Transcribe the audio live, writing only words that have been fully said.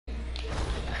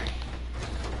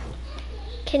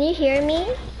Can you hear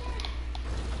me?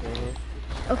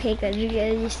 Mm-hmm. Okay, good.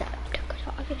 You stopped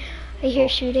talking. I hear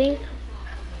shooting.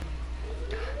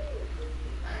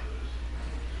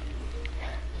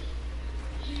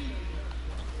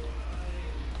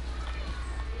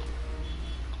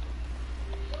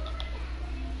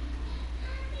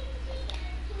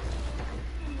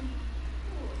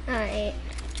 Alright.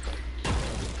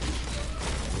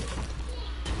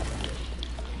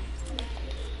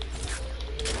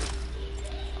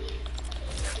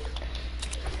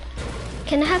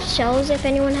 Can I have shells if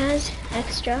anyone has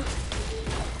extra?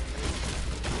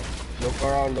 Look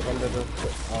around, look under the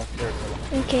stairs.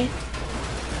 Okay.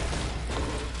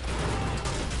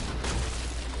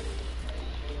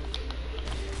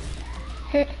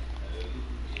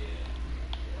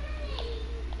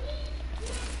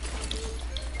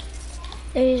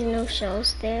 There is no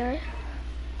shells there.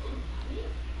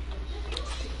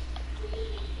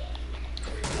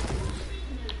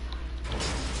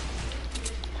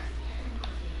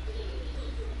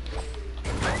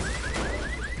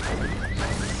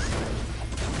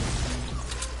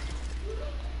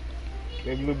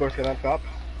 May bluebirds on top.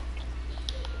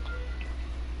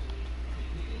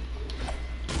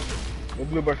 May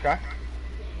bluebirds ka?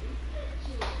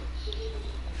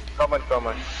 Come on.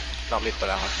 Nakabit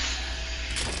pala ako.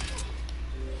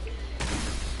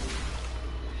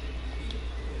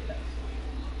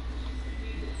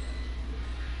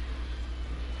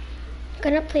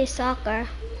 Gonna play soccer.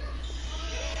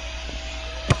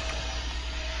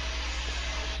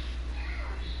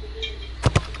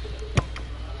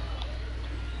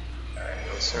 Alright,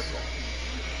 go circle.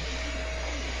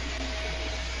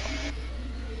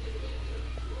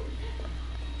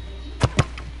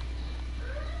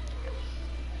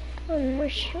 One more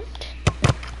shoot.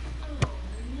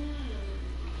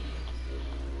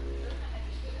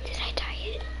 Did I die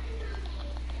yet?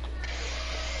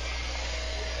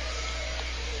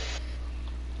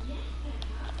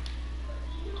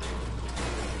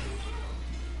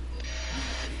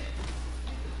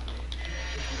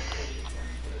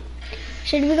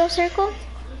 Should we go circle?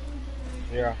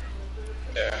 Yeah.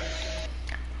 Yeah.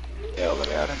 Yeah,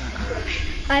 mangyari na.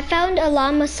 I found a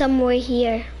llama somewhere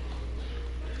here.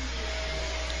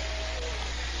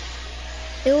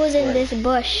 It was in Where? this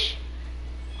bush.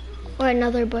 Or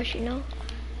another bush, you know?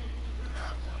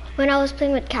 When I was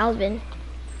playing with Calvin.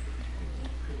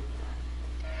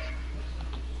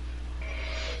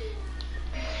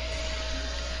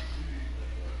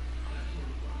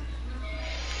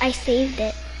 I saved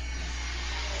it.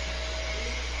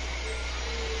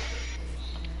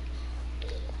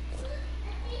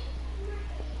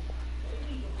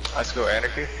 Let's go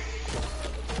anarchy.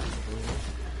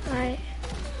 Alright.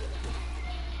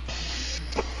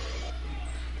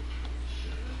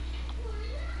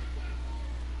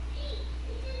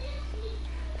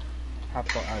 Half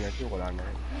ng energy, wala na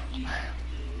rin.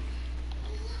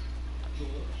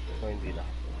 So, hindi na.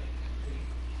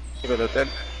 You go to 10.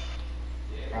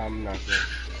 Not sure.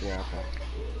 Yata.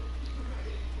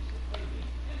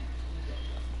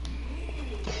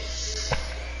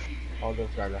 Hold on,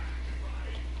 Scarla.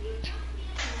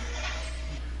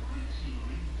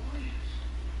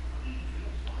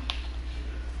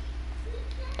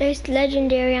 There's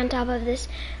legendary on top of this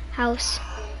house.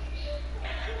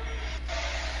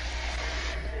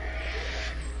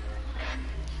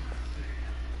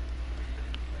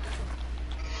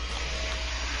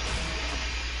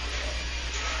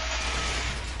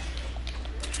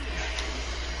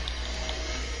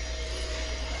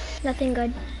 Nothing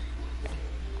good.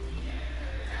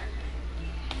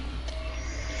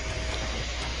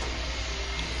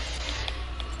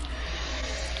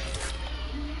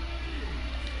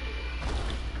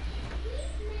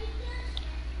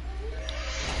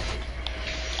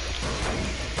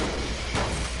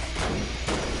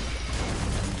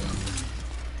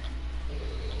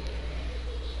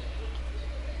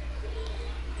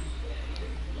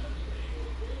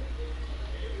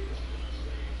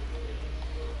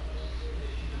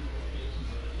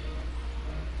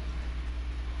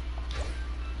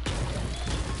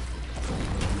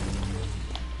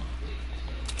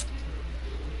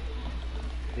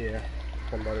 Yeah.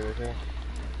 Somebody was here.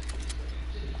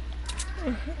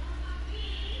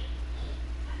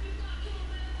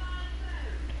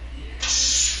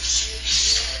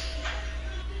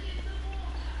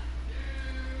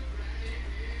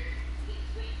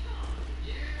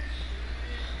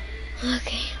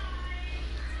 Okay.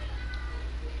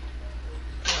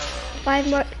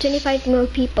 25 more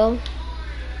people.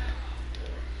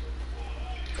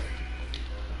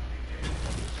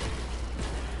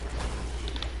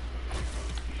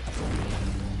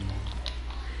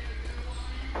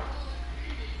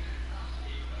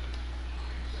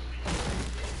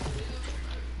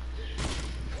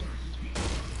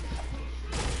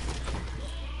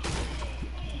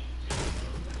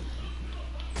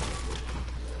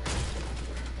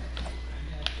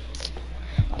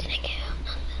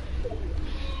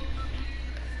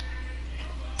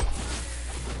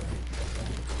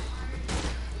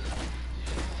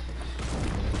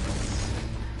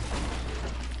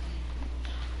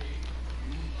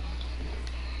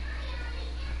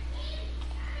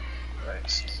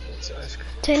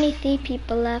 good. 23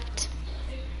 people left.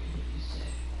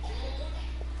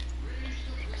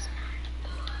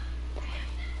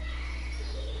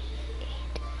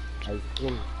 Ice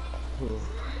cream.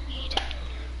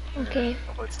 Okay.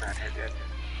 Oh, it's not hit yet.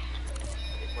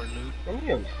 More loot. Ano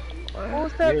yun? What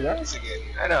was You that hear that? noise again?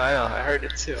 I know. I heard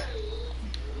it too.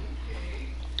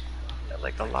 That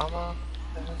like a llama?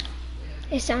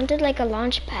 It sounded like a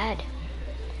launch pad.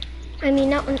 I mean,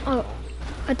 not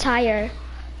a tire.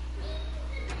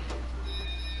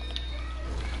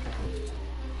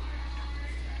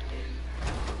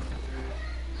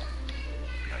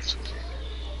 That's weird.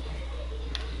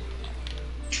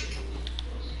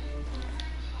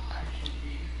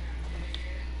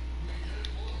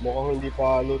 Mukhang hindi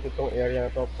pa loot itong area na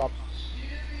to, Pop.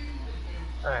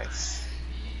 Nice.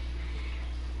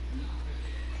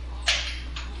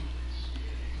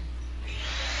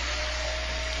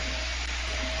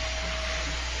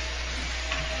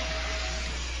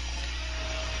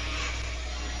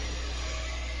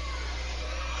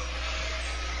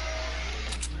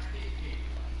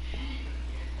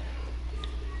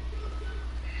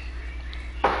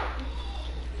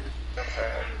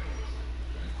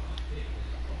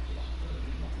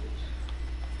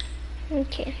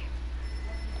 Okay.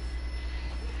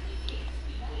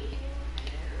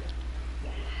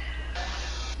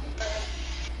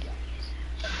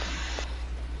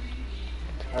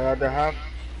 Another half.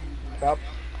 Pop.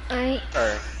 Alright.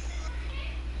 Alright.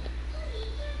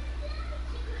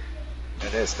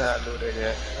 It is not looted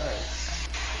yet. Nice.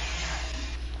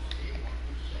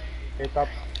 Okay, Pop.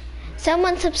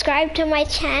 Someone subscribe to my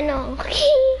channel.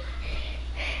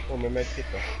 Oh, may medkit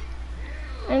oh.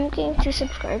 I'm going to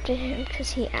subscribe to him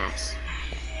because he asked.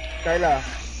 Kyla,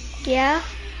 Yeah?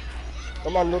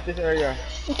 come on, loot this area.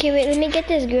 Okay, wait, let me get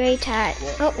this gray tat.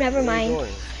 Oh, never Where are you mind.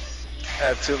 going?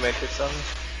 I have 2 medkits on me.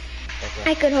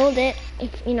 Okay. I could hold it if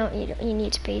you know you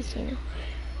need space, you know.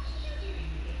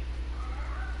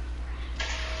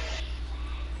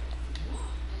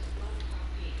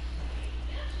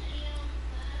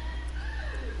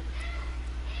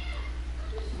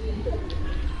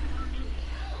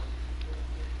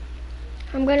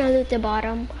 I'm gonna loot the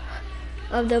bottom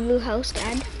of the blue house,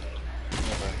 Dad.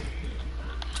 Okay.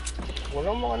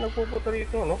 Walang mga nagpupunta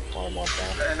rito, no? Mga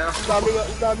tao. I know.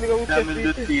 Ang dami kang chest Dami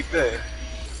loot dito. dito eh.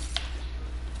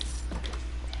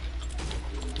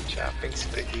 Shopping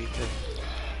spree dito.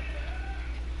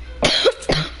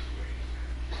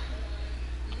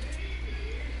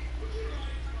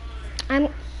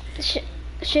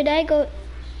 Should I go?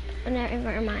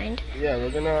 Never mind. Yeah,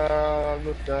 we're gonna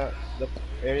loot the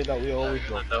area that we always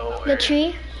go. The whole The area.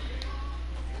 tree?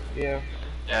 Yeah.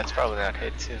 Yeah, it's probably not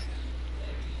hit too.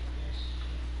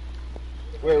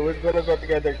 Wait, we're gonna go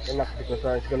together because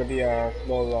it's gonna be a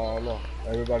small, no,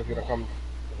 everybody's gonna come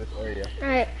to this area.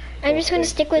 Alright. I'm just gonna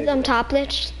stick with Take it.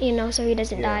 Toplitch, you know, so he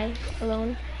doesn't Yeah. die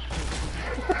alone.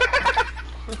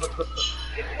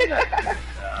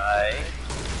 Die.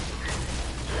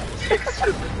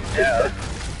 Yeah.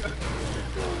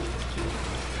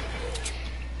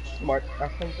 Smart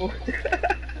action po.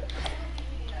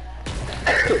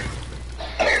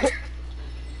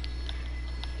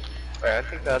 Wait, I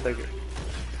think the other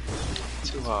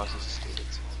 2 houses is needed.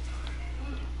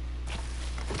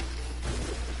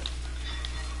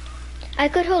 I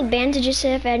could hold bandages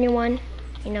if anyone,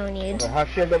 you know, needs. Half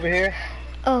shield over here.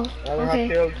 Oh, Another half okay.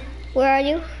 shield. Where are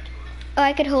you? Oh,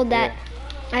 I could hold that.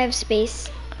 I have space.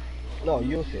 No,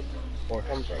 use it or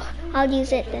something. I'll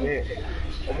use it Over then. here.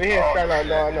 Over here, Skylar.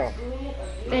 No.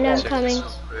 I know I'm coming.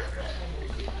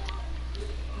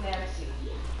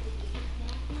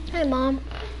 Hi, Mom.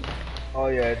 Oh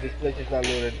yeah, this place is not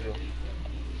looted too.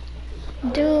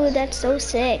 Dude, that's so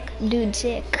sick. Dude,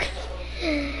 sick.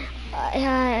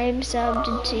 I'm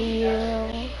subbed to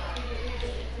you.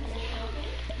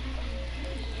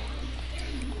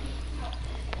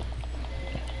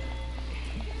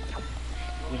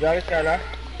 You got it, Skylar?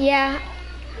 Yeah.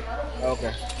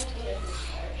 Okay.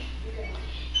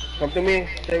 Come to me.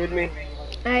 Stay with me.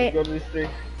 Let's go to this tree.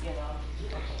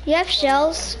 You have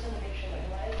shells?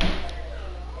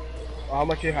 How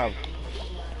much you have?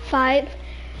 5.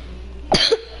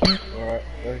 Alright,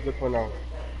 that's good for now.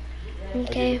 I'll give it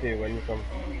Okay. to you when you come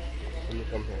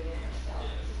here.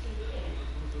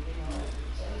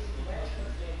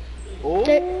 Oh,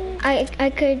 I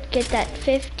could get that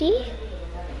 50.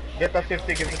 get that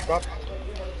 50, give it top.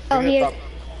 Oh, Bring it here. up.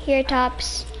 Here,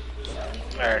 tops.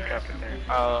 Alright, drop it there.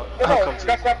 I'll No, come to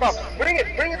stack that up. Bring it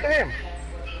to him.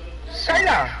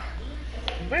 Skylar!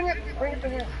 Bring it to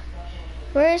him.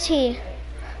 Where is he?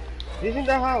 He's in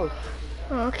the house.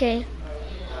 Oh, okay.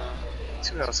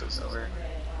 2 houses over.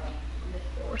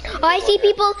 Oh, I see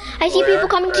people. I see Where? people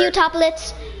coming to you, Alright.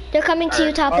 toplets. They're coming to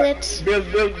you, toplets. Build.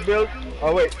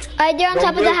 Oh wait. They're on Don't top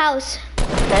of the build. house.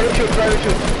 Try to shoot.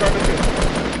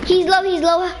 He's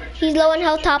low on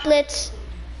health, toplets.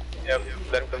 Yep,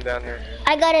 let them down here.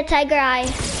 I got a tiger eye.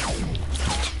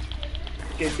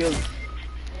 Okay, build.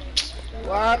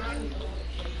 What?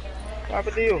 What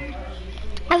happened to you?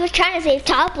 I was trying to save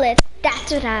toplets.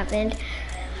 That's what happened.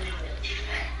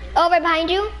 Oh, right behind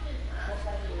you.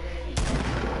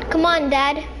 Come on,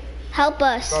 Dad. Help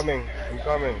us. I'm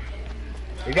coming.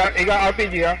 You got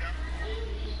RPG, yeah?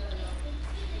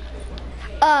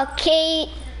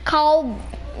 Carl,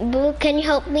 can you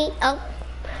help me out?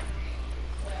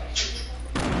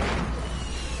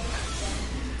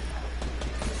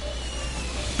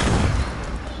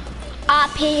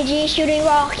 RPG shooting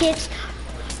rockets.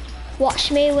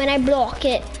 Watch me when I block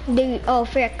it. Dude, oh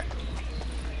frick.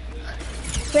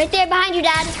 Right there behind you,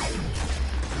 Dad.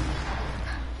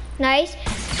 Nice.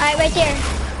 Alright, right there.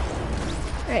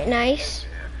 Alright, nice.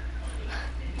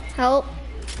 Help.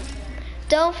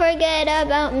 Don't forget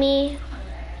about me.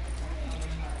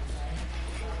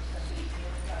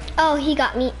 Oh, he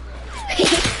got me.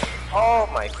 Oh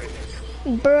my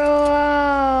goodness.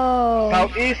 Bro.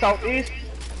 Southeast.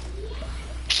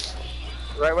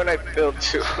 Right when I build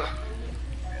too.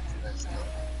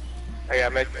 I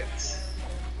got medkits.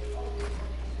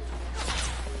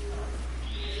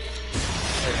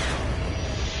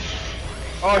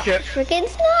 Oh shit. Freaking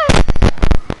snap.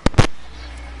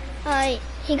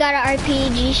 He got an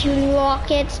RPG shooting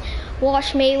rockets.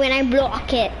 Watch me when I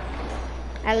block it.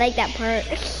 I like that part.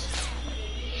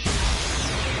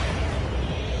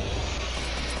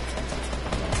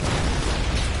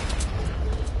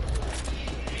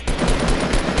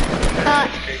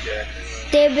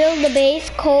 They build the base.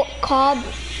 Cobb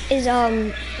is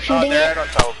shooting they're it. right on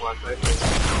top of one.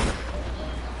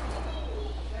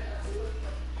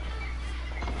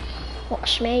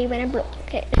 Watch me when I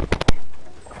block it.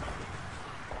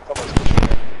 Someone's pushing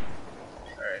it.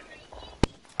 Alright.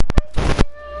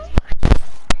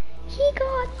 He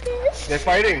got this. They're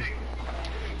fighting.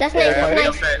 That's Yeah, nice. That's they're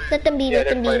nice. fighting. Let them be. Yeah, Let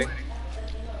they're them be. fighting.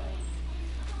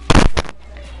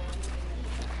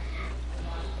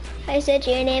 I sent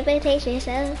you an invitation,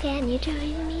 so can you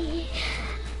join me?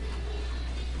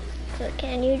 So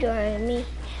can you join me?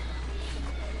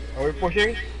 Are we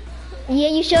pushing? Yeah,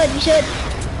 you should. You should.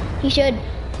 You should.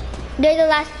 They're the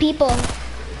last people.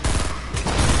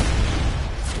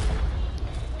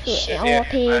 Shit, All yeah,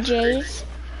 pages.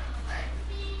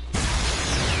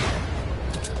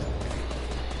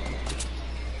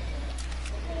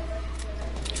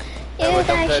 Yeah, You what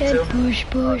guys comes that should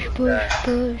too?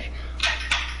 push.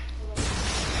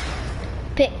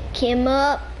 Pick him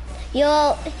up.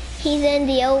 Yo, he's in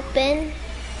the open.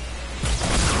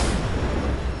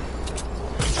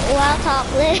 Wow,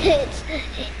 toplets.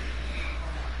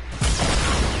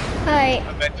 Alright.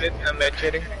 I'm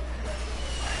medkitting.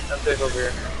 I'm safe over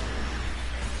here.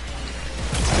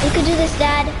 You could do this,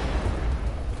 Dad.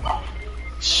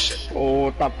 Shit.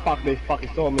 Oh, the fuck, they fucking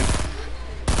saw me.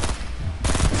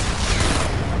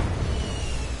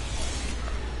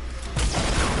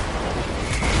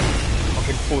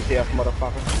 Fucking pussy ass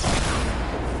motherfucker.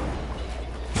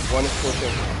 One is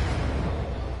pushing.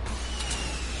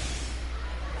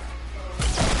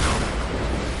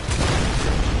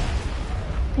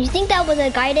 You think that was a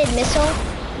guided missile?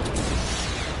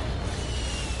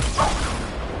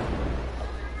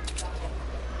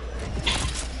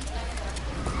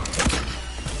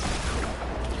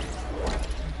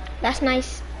 That's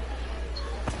nice.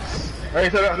 Hey,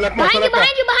 so left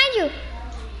Behind you.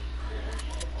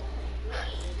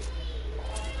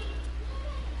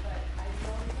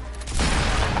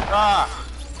 Ah!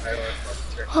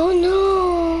 Oh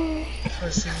no.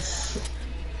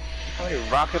 How many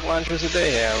rocket launchers did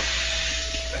they have?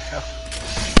 What the hell?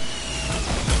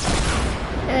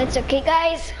 It's okay,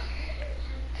 guys.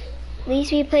 At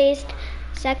least we placed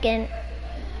second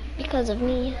because of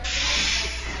me.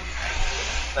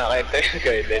 Nakahintay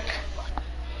kayo din.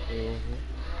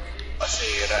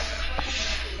 Pasira.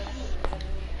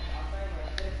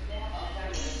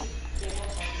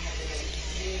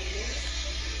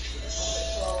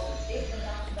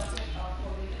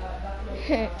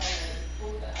 Okay.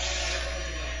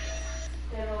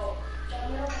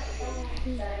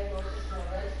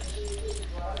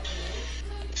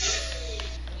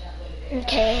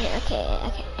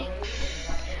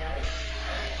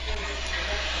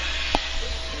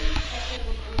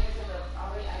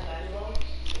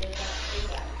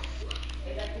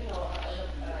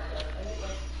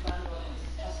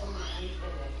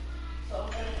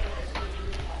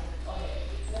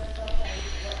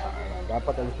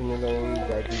 Dapat alisin nila yung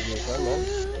RPG sa man.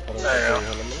 Parang Ayaw.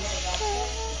 katuhan naman.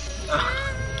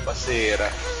 Pasira.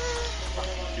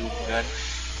 Yung gun.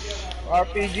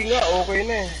 RPG nga, okay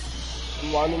na eh.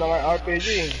 Ano na nga RPG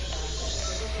eh.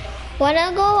 Wanna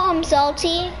go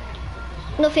salty?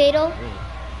 No fatal?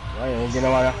 Ay, yung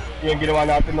ginawa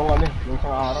natin nung ano, nung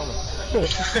isang araw.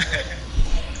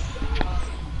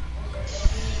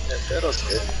 Yeah, that was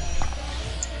good.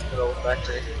 Good old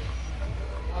factory.